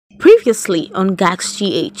Previously on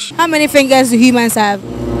GagsGh. How many fingers do humans have?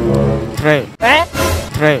 3.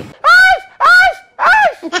 3.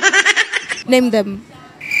 Name them.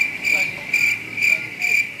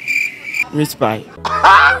 Meat pie.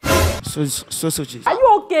 Sausages. Are you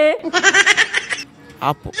okay?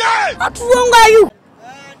 Apple. What's wrong are you?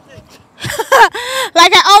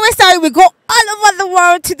 Like I always tell you, we go all over the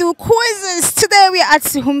world to do quizzes. Today we are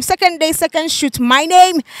at home, second day, second shoot. My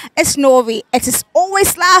name is Novi. It is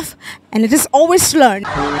always laugh and it is always learn.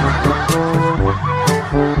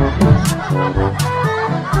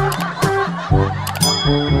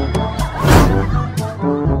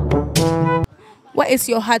 Where is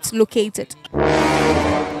your heart located?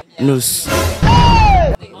 Nose.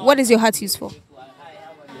 What is your heart used for?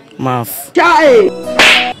 Mouth.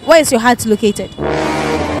 Where is your heart located?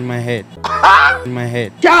 In my head. In my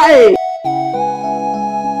head. Okay.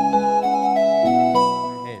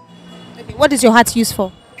 What is your heart used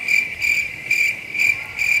for?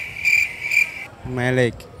 In my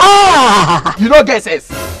leg. You don't get sense.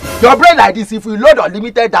 Your brain like this, if you load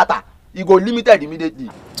unlimited data, you go limited immediately.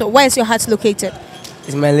 So where is your heart located?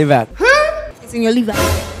 It's my liver. It's in your liver.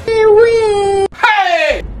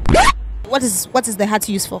 Hey! What is the heart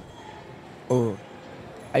used for? Oh,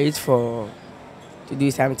 I use to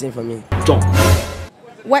do something for me.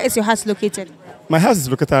 Where is your heart located? My house is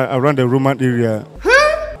located around the Roman area.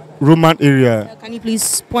 Roman area. Can you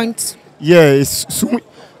please point? Yeah, it's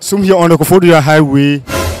some here on the Kofodia Highway.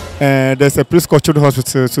 And there's a place called Children's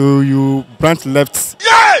Hospital. So you branch left.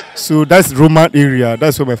 Yeah! So that's Roman area.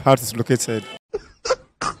 That's where my house is located.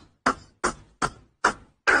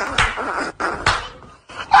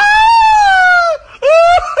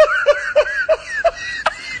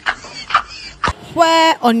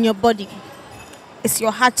 Where on your body is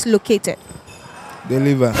your heart located? The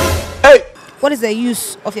liver. Hey! What is the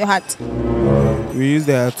use of your heart? We use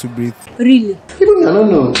the heart to breathe. Really? I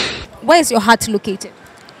don't know. Where is your heart located?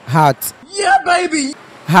 Heart. Yeah, baby!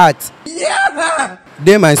 Heart. Yeah!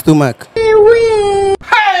 There my stomach.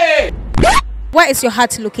 Hey! Where is your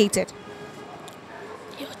heart located?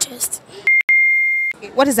 Your chest.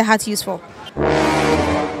 What is the heart used for?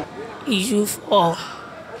 Is used for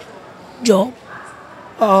job.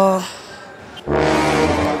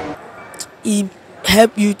 It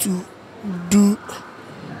help you to do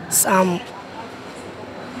something.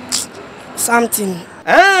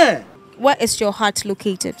 Where is your heart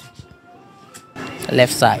located?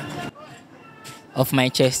 Left side of my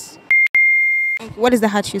chest. What is the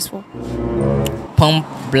heart used for? Pump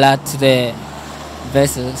blood to the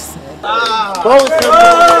vessels.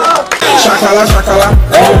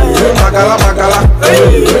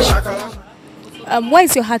 Where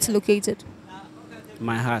is your heart located?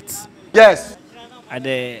 My heart. Yes. At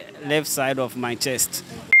the left side of my chest.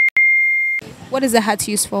 What is the heart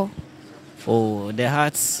used for? Oh, the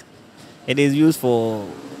heart. It is used for.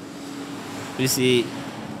 You see.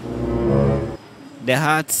 The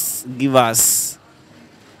heart give us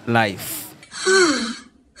life.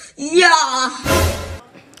 Yeah.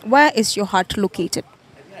 Where is your heart located?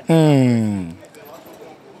 At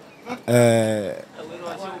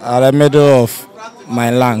the middle of my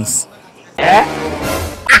lungs.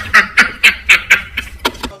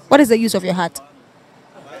 What is the use of your heart?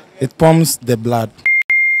 It pumps the blood.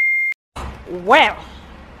 Well.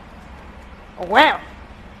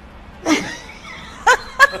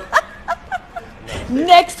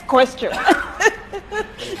 Next question.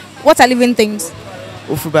 What are living things?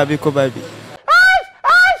 Ufu baby, ko baby.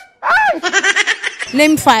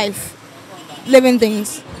 Name 5 living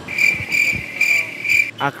things.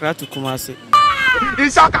 Accra to Kumasi.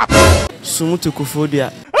 Isaka. Sumu to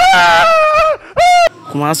Kofodia.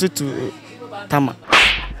 Kumasi to Tama.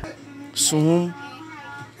 Sumu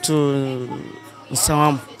to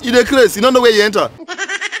Nsawam. You the place, you don't know where you enter.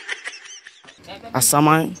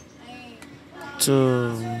 Asaman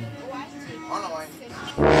to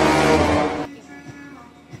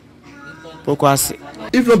Pokwasi.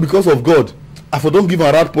 If not because of God, I for don't give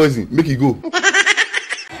a rat poison, make it go.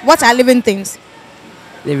 What are living things?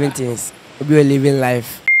 Living things. We are living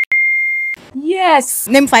life. Yes.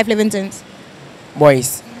 Name 5 living things.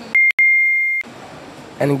 Boys.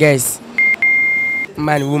 And girls.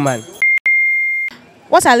 Man, woman.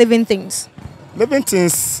 What are living things? Living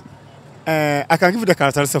things, I can give you the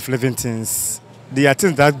characteristics of living things. They are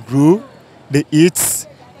things that grow, they eat,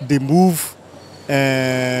 they move,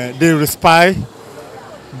 they respire,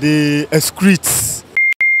 they excrete.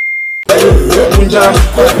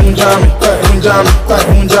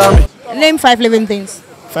 Name 5 living things.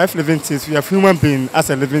 5 living things. We have human being as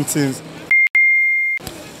a living thing.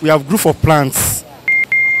 We have group of plants.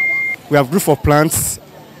 We have group of plants.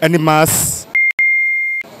 animals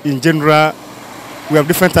in general. We have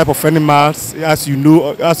different type of animals, as you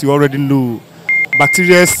know, as you already know.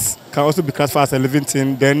 Bacteria can also be classified as a living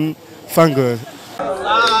thing. Then fungus.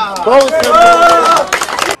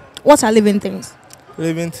 What are living things?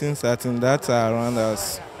 Living things are things that are around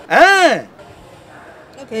us.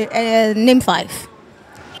 Okay, name 5.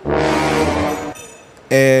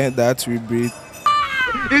 Air that we breathe.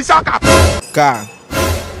 Car.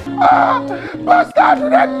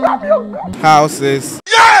 Houses.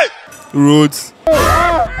 Roads.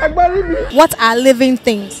 What are living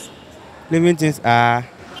things? Living things are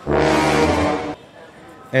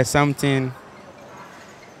something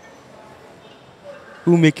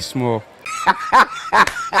who make it small.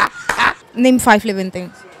 Name 5 living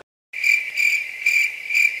things.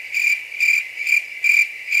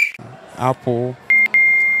 Apple,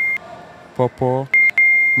 pawpaw,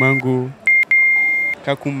 mango,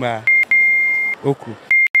 cucumber, okra.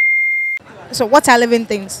 So what are living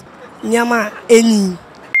things? Nyama, any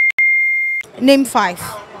Name 5.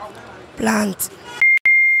 plant,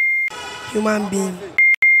 human being,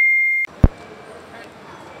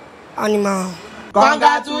 animal.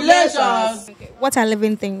 Congratulations. What are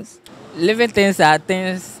living things? Living things are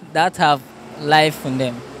things that have life in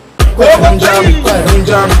them.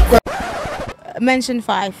 Mention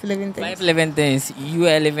 5 living things. 5 living things. You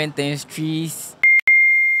are living things. Trees.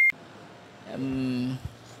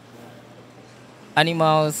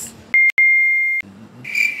 Animals.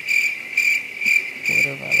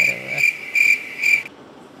 Whatever.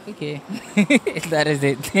 Okay. That is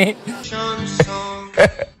it.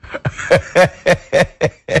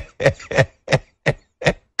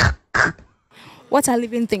 What are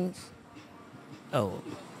living things? Oh,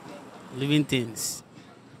 living things.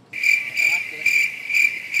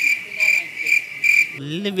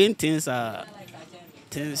 Living things are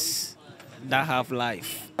things that have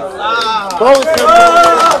life.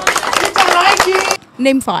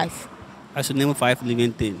 Name 5. I should name 5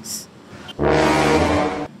 living things.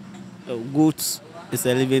 Goat is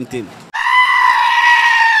a living thing.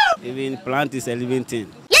 Even plant is a living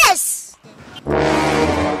thing. Yes!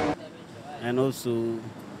 And also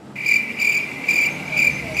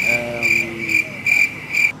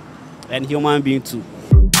and human being too.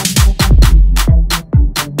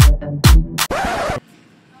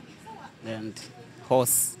 And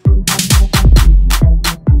horse.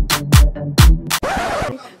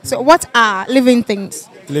 So what are living things?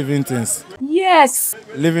 Living things. Yes.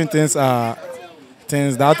 Living things are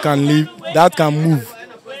things that can live, that can move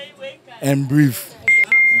and breathe.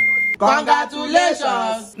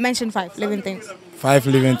 Congratulations. Mention 5 living things. 5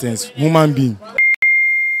 living things. Human being.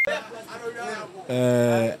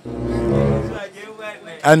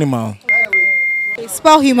 Animal.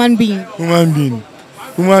 Spell human being. Human being.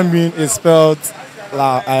 Human being is spelled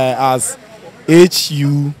as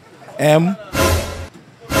H-U-M.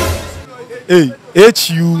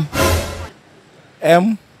 H-U-M.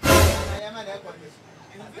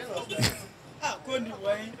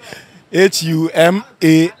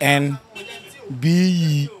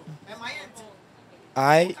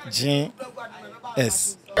 Humanbeings.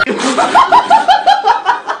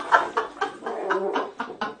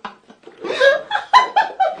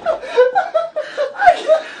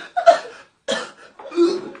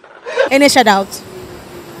 Any shout out?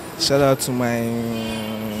 Shout out to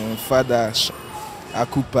my father,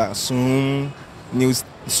 Akupa. Soon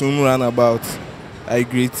roundabout. I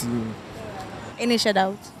greet you. Any shout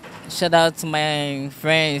out? Shout out to my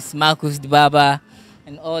friends, Marcus Dibaba,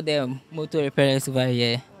 and all the motor repairers over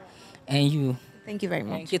here. And you. Thank you very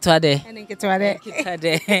much. Thank you, Twade. Thank you,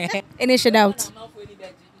 Twade. Any shout out?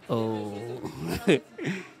 Oh,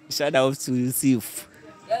 shout out to Yusuf.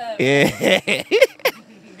 Yeah.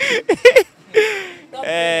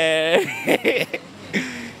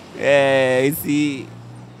 You see,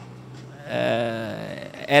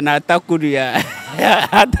 and Atakuria.